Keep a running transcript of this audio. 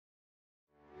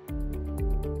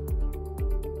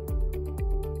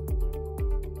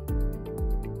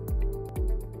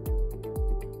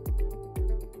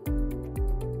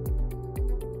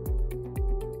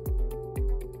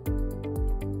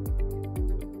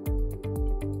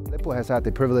Lippo has had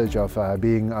the privilege of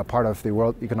being a part of the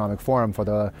World Economic Forum for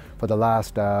the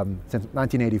last since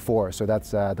 1984. So that's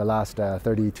the last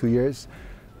 32 years,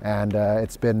 and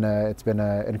it's been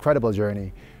an incredible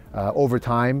journey. Over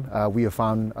time, we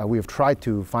have tried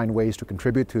to find ways to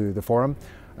contribute to the forum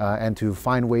and to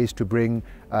find ways to bring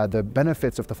the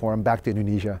benefits of the forum back to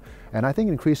Indonesia. And I think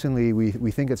increasingly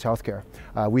we think it's healthcare.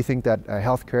 We think that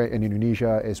healthcare in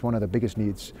Indonesia is one of the biggest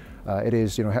needs. It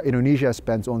is, Indonesia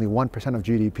spends only 1% of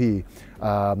GDP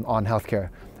on healthcare.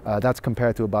 That's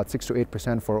compared to about 6 to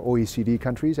 8% for OECD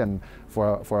countries, and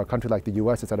for a country like the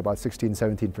US, it's at about 16,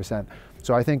 17%.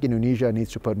 So I think Indonesia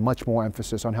needs to put much more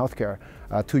emphasis on healthcare.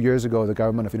 2 years ago, the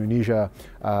government of Indonesia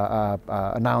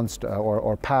announced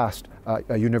or passed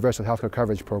a universal healthcare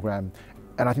coverage program,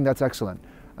 and I think that's excellent.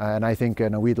 And I think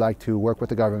we'd like to work with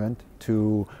the government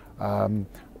to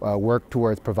work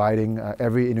towards providing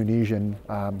every Indonesian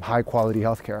high-quality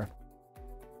healthcare.